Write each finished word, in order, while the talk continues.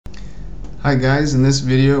Hi guys, in this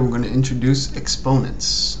video we're going to introduce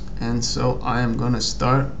exponents, and so I am going to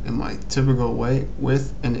start in my typical way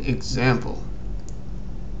with an example.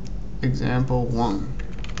 Example 1.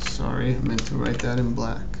 Sorry, I meant to write that in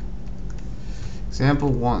black.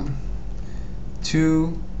 Example 1.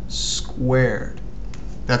 2 squared.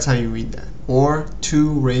 That's how you read that. Or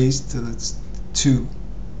 2 raised to the 2.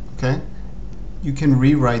 Okay? You can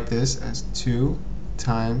rewrite this as 2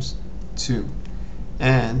 times 2.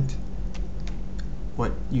 And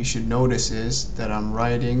what you should notice is that I'm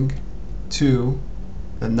writing 2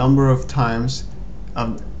 the number of times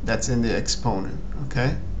that's in the exponent,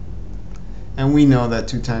 okay? And we know that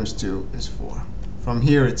 2 times 2 is 4. From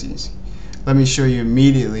here it's easy. Let me show you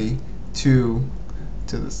immediately 2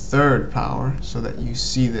 to the third power so that you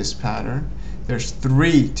see this pattern. There's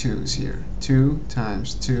 3 2's here. 2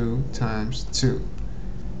 times 2 times 2.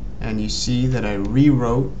 And you see that I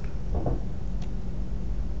rewrote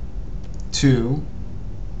 2,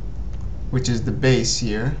 which is the base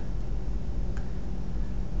here,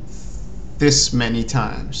 this many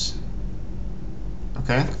times.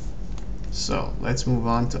 Okay? So let's move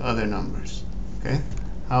on to other numbers. Okay?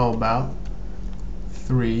 How about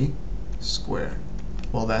 3 squared?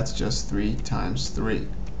 Well, that's just 3 times 3,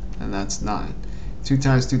 and that's 9. 2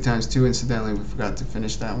 times 2 times 2, incidentally, we forgot to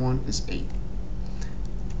finish that one, is 8.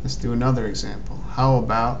 Let's do another example. How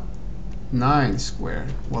about 9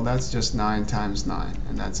 squared? Well, that's just 9 times 9,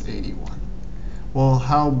 and that's 81. Well,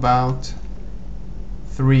 how about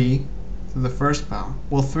 3 to the first power?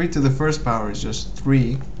 Well, 3 to the first power is just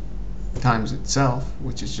 3 times itself,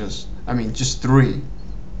 which is just 3.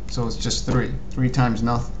 So it's just 3. 3 times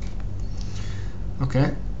nothing.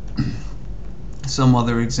 Okay? Some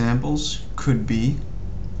other examples could be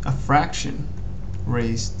a fraction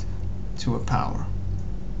raised to a power.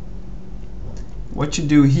 What you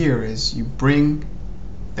do here is you bring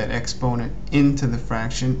that exponent into the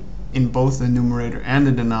fraction in both the numerator and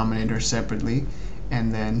the denominator separately,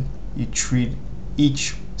 and then you treat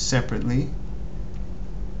each separately.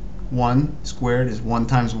 1 squared is 1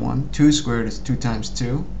 times 1, 2 squared is 2 times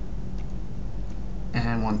 2,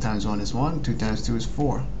 and 1 times 1 is 1, 2 times 2 is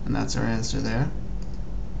 4, and that's our answer there.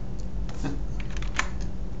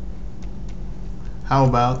 How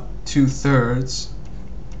about 2/3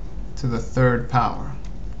 to the third power?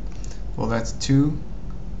 Well, that's 2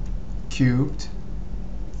 cubed.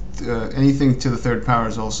 Anything to the third power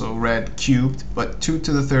is also read cubed, but 2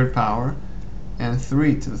 to the third power and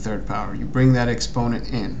 3 to the third power. You bring that exponent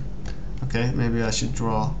in. Okay, maybe I should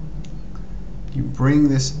draw. You bring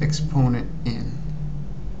this exponent in.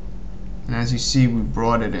 And as you see, we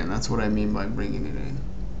brought it in. That's what I mean by bringing it in.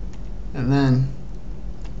 And then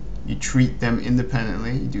you treat them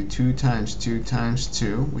independently. You do 2 times 2 times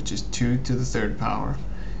 2, which is 2 to the third power.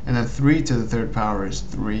 And then 3 to the third power is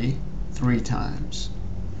 3 times.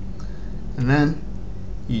 And then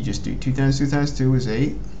you just do 2 times 2 times 2 is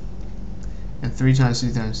 8. And 3 times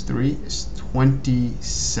 2 times 3 is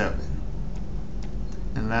 27.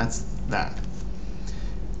 And that's that.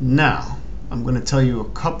 Now, I'm going to tell you a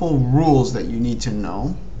couple rules that you need to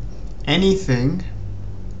know. Anything,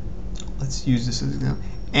 let's use this as an example.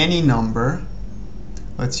 Any number,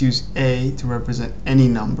 let's use A to represent any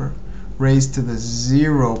number, raised to the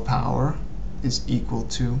 0 power is equal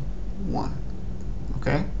to 1.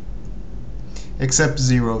 Okay? Except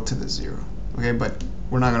 0 to the 0. Okay, but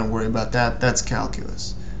we're not going to worry about that. That's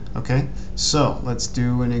calculus. Okay? So, let's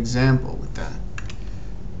do an example with that.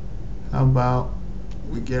 How about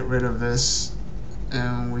we get rid of this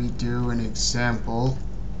and we do an example,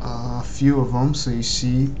 a few of them. So you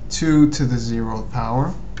see 2 to the 0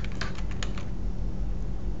 power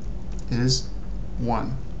is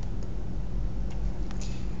 1.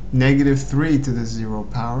 Negative 3 to the 0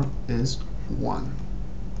 power is 1.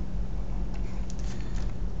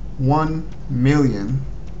 1 million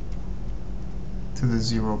to the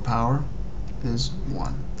 0 power is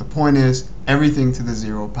 1. The point is, everything to the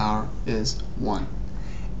 0 power is 1.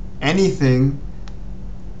 Anything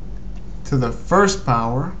to the first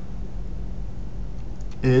power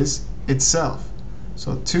is itself.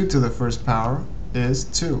 So 2 to the first power is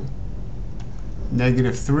 2.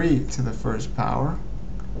 Negative 3 to the first power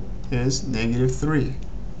is negative 3.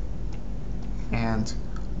 And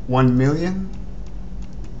 1 million,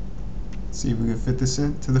 let's see if we can fit this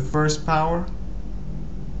in, to the first power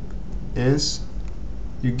is,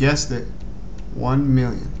 you guessed it, 1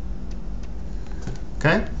 million.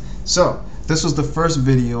 Okay? So, this was the first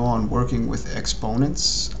video on working with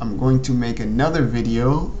exponents. I'm going to make another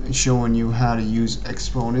video showing you how to use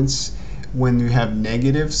exponents when you have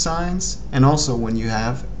negative signs and also when you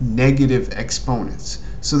have negative exponents.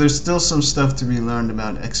 So there's still some stuff to be learned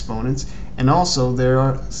about exponents, and also there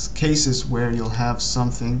are cases where you'll have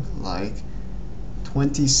something like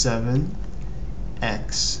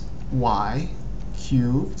 27xy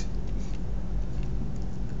cubed,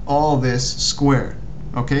 all this squared.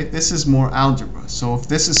 Okay, this is more algebra. So if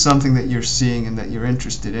this is something that you're seeing and that you're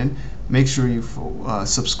interested in, make sure you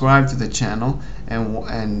subscribe to the channel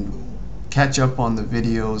and catch up on the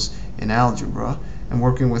videos in algebra and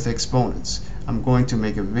working with exponents. I'm going to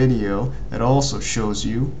make a video that also shows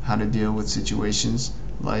you how to deal with situations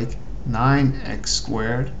like 9x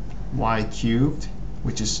squared y cubed,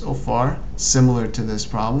 which is so far similar to this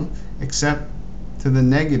problem, except to the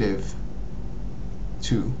negative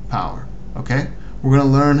 2 power. Okay? We're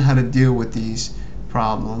going to learn how to deal with these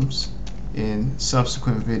problems in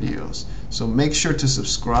subsequent videos. So make sure to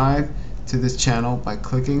subscribe to this channel by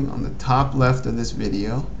clicking on the top left of this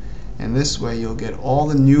video, and this way you'll get all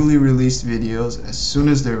the newly released videos as soon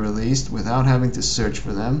as they're released without having to search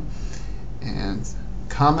for them. And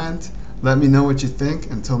comment, let me know what you think.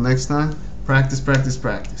 Until next time, practice, practice,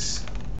 practice.